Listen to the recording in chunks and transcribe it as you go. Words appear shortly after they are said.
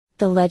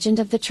The Legend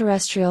of the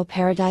Terrestrial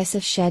Paradise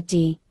of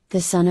Sheddád,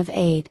 the son of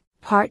Ad,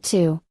 Part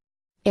 2.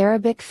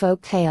 Arabic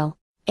folk tale.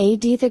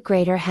 Ad the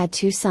Greater had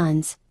two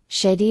sons,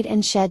 Sheddád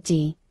and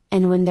Sheddád,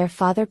 and when their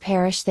father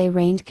perished they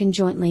reigned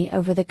conjointly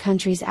over the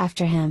countries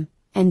after him,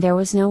 and there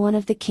was no one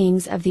of the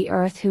kings of the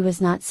earth who was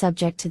not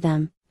subject to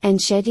them, and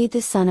Sheddád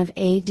the son of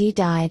Ad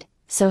died,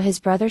 so his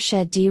brother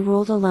Sheddád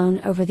ruled alone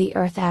over the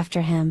earth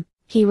after him.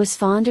 He was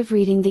fond of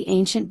reading the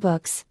ancient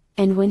books,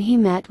 and when he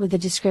met with the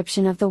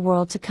description of the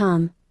world to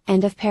come,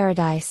 and of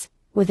paradise,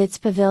 with its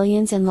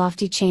pavilions and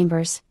lofty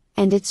chambers,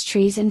 and its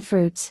trees and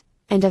fruits,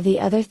 and of the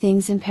other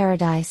things in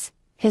paradise,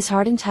 his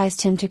heart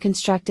enticed him to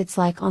construct its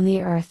like on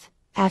the earth,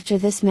 after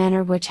this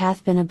manner which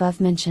hath been above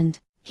mentioned.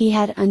 He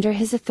had under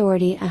his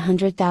authority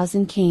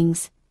 100,000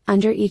 kings,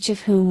 under each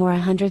of whom were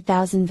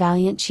 100,000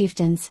 valiant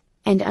chieftains,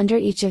 and under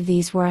each of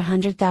these were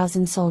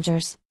 100,000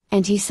 soldiers,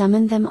 and he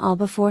summoned them all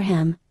before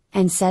him,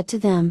 and said to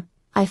them,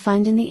 I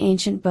find in the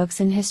ancient books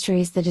and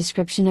histories the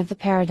description of the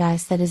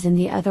paradise that is in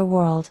the other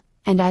world,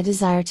 and I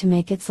desire to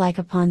make its like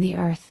upon the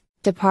earth.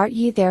 Depart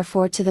ye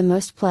therefore to the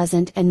most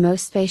pleasant and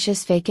most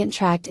spacious vacant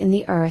tract in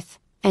the earth,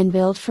 and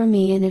build for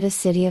me in it a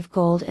city of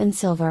gold and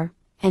silver,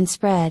 and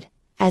spread,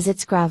 as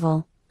its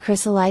gravel,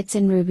 chrysolites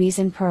and rubies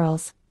and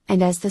pearls,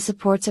 and as the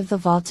supports of the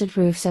vaulted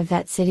roofs of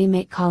that city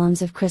make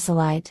columns of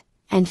chrysolite,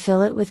 and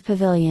fill it with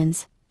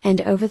pavilions,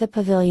 and over the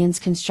pavilions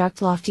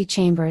construct lofty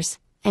chambers,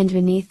 and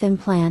beneath them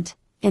plant,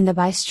 in the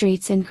by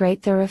streets and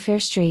great thoroughfare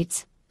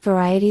streets,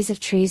 varieties of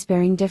trees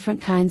bearing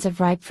different kinds of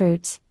ripe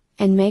fruits,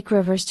 and make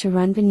rivers to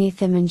run beneath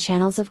them in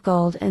channels of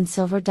gold and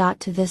silver.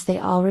 To this they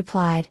all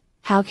replied,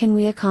 How can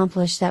we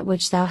accomplish that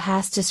which thou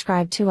hast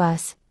described to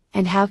us,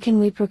 and how can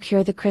we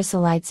procure the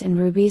chrysolites and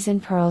rubies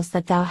and pearls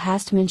that thou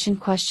hast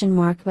mentioned?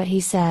 But he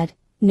said,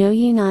 Know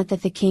ye not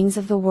that the kings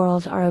of the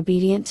world are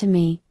obedient to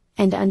me,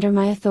 and under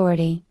my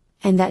authority,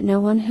 and that no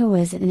one who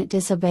is in it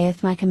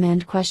disobeyeth my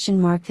command?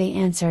 They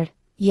answered,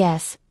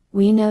 Yes,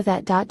 we know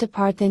that.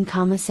 Depart then,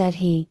 said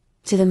he,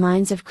 to the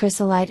mines of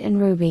chrysolite and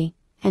ruby,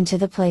 and to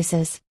the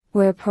places,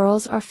 where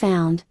pearls are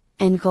found,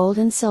 and gold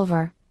and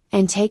silver,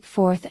 and take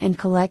forth and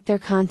collect their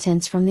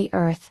contents from the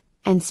earth,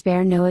 and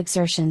spare no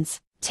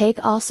exertions.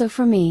 Take also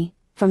for me,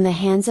 from the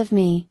hands of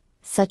me,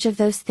 such of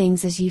those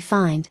things as ye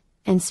find,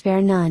 and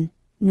spare none,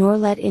 nor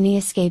let any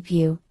escape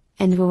you,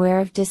 and beware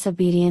of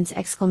disobedience!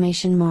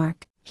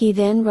 He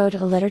then wrote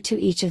a letter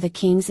to each of the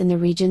kings in the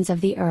regions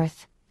of the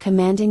earth,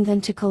 commanding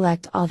them to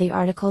collect all the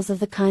articles of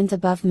the kinds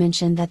above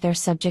mentioned that their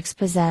subjects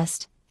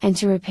possessed, and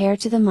to repair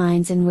to the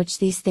mines in which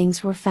these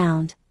things were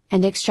found,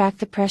 and extract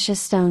the precious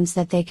stones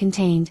that they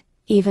contained,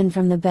 even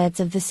from the beds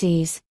of the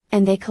seas.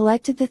 And they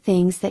collected the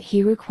things that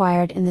he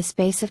required in the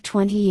space of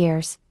 20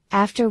 years,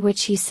 after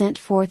which he sent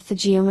forth the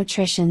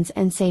geometricians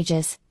and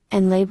sages,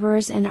 and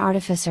laborers and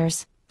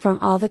artificers, from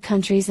all the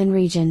countries and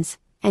regions,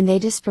 and they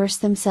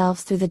dispersed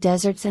themselves through the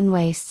deserts and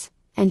wastes,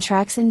 and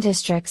tracts and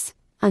districts,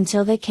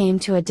 until they came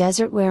to a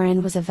desert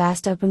wherein was a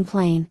vast open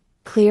plain,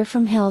 clear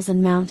from hills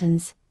and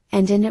mountains,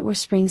 and in it were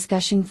springs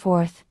gushing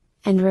forth,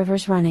 and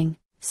rivers running.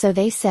 So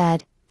they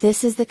said,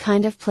 This is the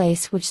kind of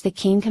place which the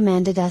king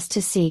commanded us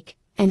to seek,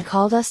 and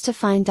called us to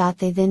find.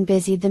 They then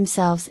busied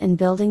themselves in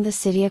building the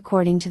city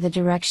according to the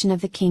direction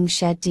of the king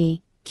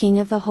Sheddád, king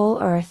of the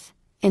whole earth,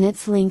 in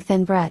its length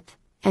and breadth,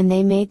 and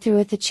they made through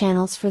it the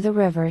channels for the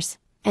rivers,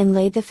 and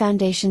laid the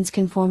foundations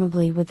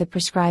conformably with the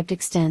prescribed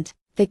extent.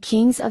 The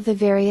kings of the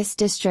various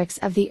districts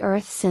of the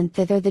earth sent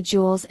thither the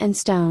jewels and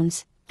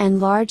stones, and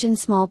large and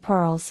small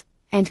pearls,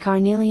 and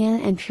carnelian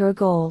and pure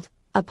gold,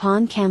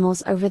 upon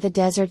camels over the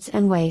deserts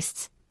and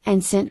wastes,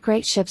 and sent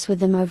great ships with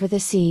them over the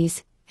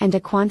seas, and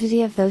a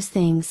quantity of those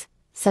things,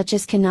 such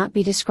as cannot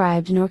be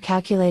described nor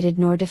calculated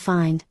nor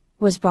defined,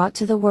 was brought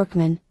to the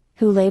workmen,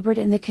 who labored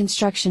in the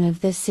construction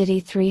of this city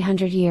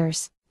 300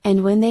 years,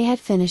 and when they had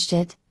finished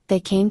it, they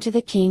came to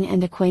the king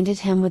and acquainted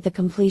him with the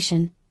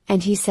completion,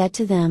 and he said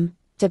to them,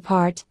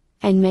 Depart,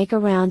 and make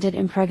around it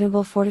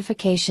impregnable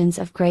fortifications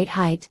of great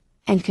height,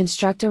 and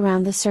construct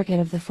around the circuit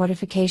of the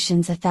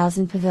fortifications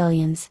 1,000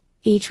 pavilions,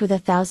 each with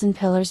 1,000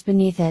 pillars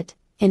beneath it,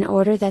 in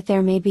order that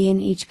there may be in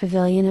each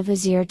pavilion a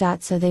vizier.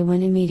 So they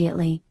went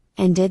immediately,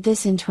 and did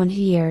this in 20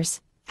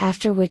 years,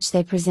 after which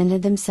they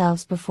presented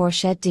themselves before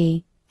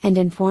Sheddád, and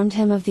informed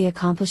him of the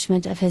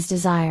accomplishment of his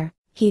desire.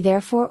 He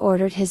therefore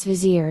ordered his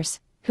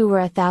viziers, who were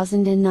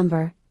 1,000 in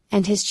number,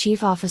 and his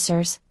chief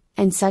officers,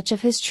 and such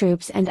of his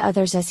troops and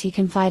others as he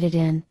confided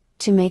in,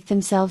 to make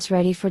themselves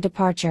ready for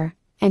departure,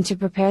 and to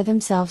prepare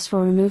themselves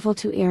for removal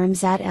to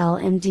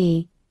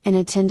Iram-Zat-LMD, in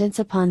attendance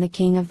upon the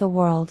king of the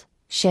world,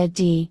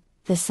 Sheddád,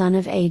 the son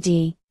of Ad.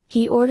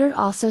 He ordered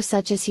also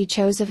such as he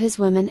chose of his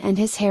women and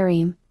his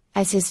harem,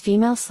 as his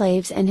female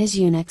slaves and his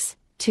eunuchs,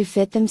 to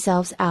fit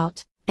themselves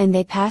out, and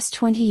they passed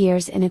 20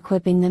 years in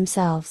equipping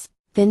themselves.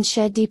 Then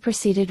Sheddád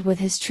proceeded with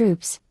his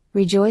troops,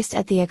 rejoiced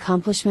at the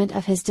accomplishment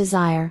of his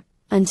desire,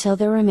 until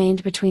there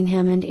remained between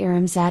him and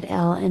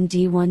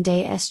Iram-Zat-LMD 1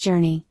 day's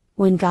journey,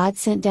 when God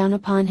sent down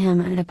upon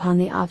him and upon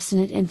the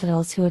obstinate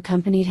infidels who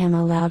accompanied him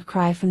a loud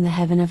cry from the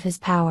heaven of his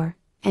power,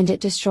 and it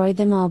destroyed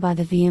them all by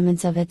the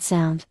vehemence of its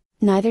sound.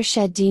 Neither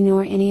Sheddád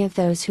nor any of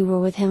those who were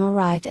with him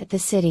arrived at the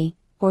city,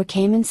 or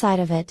came inside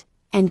of it,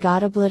 and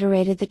God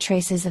obliterated the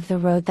traces of the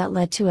road that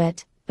led to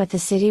it, but the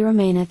city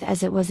remaineth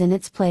as it was in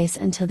its place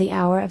until the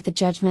hour of the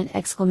judgment!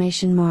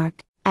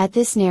 At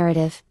this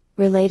narrative,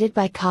 related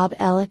by Kab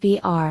el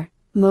Br,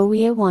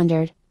 Moawiyah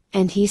wondered,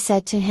 and he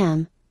said to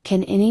him,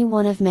 "Can any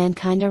one of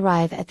mankind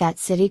arrive at that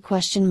city?"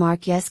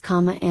 Yes,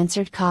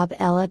 answered Kab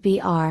el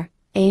Br,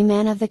 "A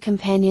man of the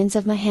companions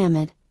of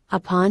Muhammad,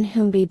 upon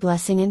whom be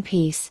blessing and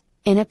peace,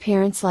 in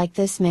appearance like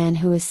this man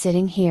who is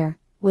sitting here,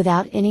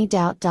 without any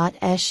doubt."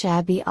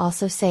 Shabi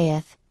also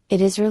saith,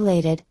 it is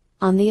related,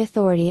 on the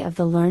authority of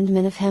the learned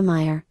men of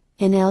Himyar,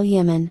 in El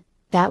Yemen,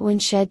 that when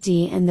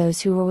Sheddád and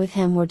those who were with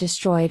him were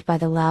destroyed by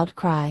the loud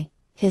cry,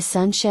 his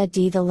son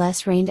Sheddád the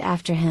less reigned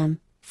after him,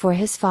 for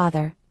his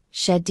father,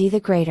 Sheddád the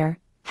greater,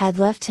 had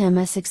left him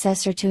a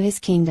successor to his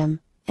kingdom,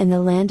 in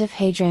the land of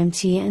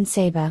Hadramti and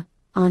Saba,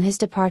 on his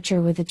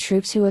departure with the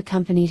troops who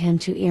accompanied him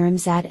to Iram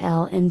Zat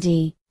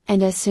el-Md,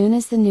 and as soon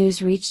as the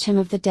news reached him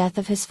of the death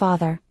of his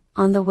father,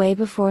 on the way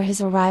before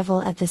his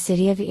arrival at the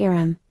city of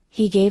Iram,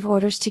 he gave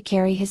orders to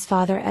carry his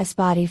father's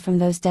body from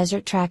those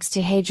desert tracts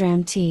to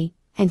Hadramti,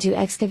 and to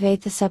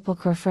excavate the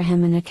sepulchre for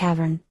him in a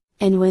cavern,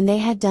 and when they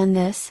had done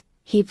this,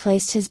 he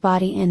placed his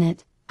body in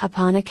it,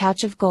 upon a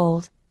couch of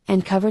gold,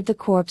 and covered the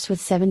corpse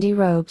with 70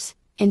 robes,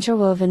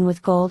 interwoven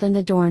with gold and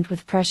adorned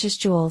with precious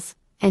jewels,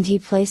 and he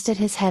placed at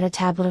his head a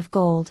tablet of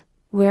gold,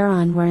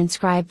 whereon were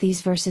inscribed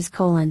these verses: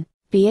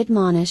 "Be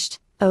admonished,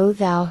 O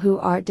thou who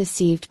art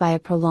deceived by a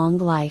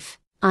prolonged life,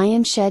 I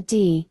am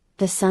Sheddád,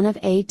 the son of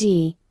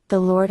Ad, the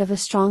lord of a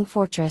strong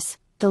fortress,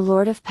 the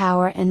lord of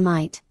power and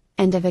might,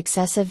 and of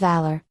excessive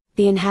valor.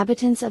 The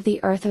inhabitants of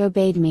the earth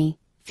obeyed me,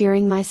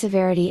 fearing my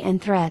severity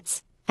and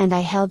threats, and I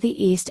held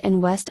the east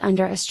and west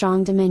under a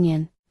strong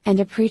dominion, and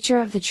a preacher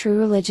of the true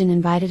religion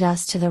invited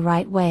us to the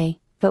right way,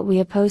 but we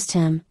opposed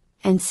him,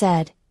 and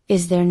said,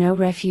 Is there no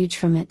refuge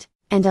from it?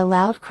 And a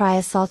loud cry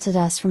assaulted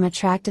us from a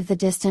tract of the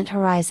distant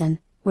horizon,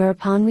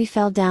 whereupon we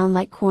fell down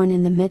like corn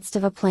in the midst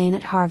of a plain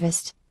at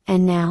harvest,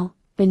 and now,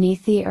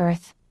 beneath the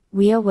earth,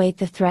 we await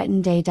the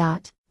threatened day.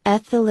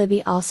 The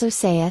Libby also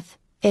saith,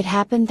 it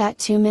happened that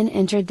 2 men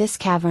entered this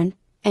cavern,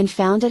 and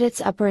found at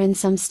its upper end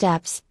some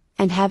steps,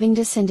 and having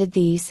descended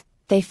these,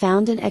 they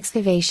found an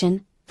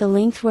excavation, the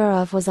length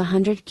whereof was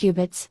 100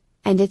 cubits,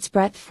 and its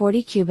breadth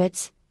 40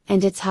 cubits,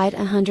 and its height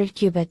 100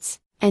 cubits,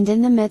 and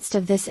in the midst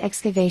of this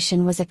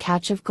excavation was a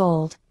couch of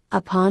gold,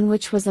 upon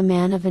which was a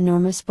man of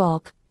enormous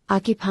bulk,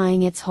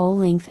 occupying its whole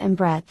length and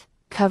breadth,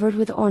 covered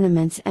with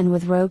ornaments and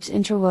with robes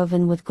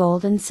interwoven with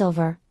gold and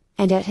silver,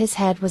 and at his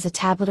head was a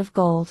tablet of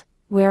gold,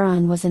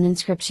 whereon was an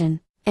inscription,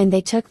 and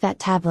they took that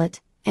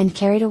tablet, and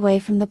carried away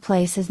from the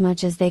place as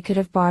much as they could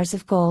of bars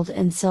of gold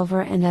and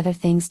silver and other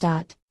things.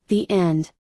 The end.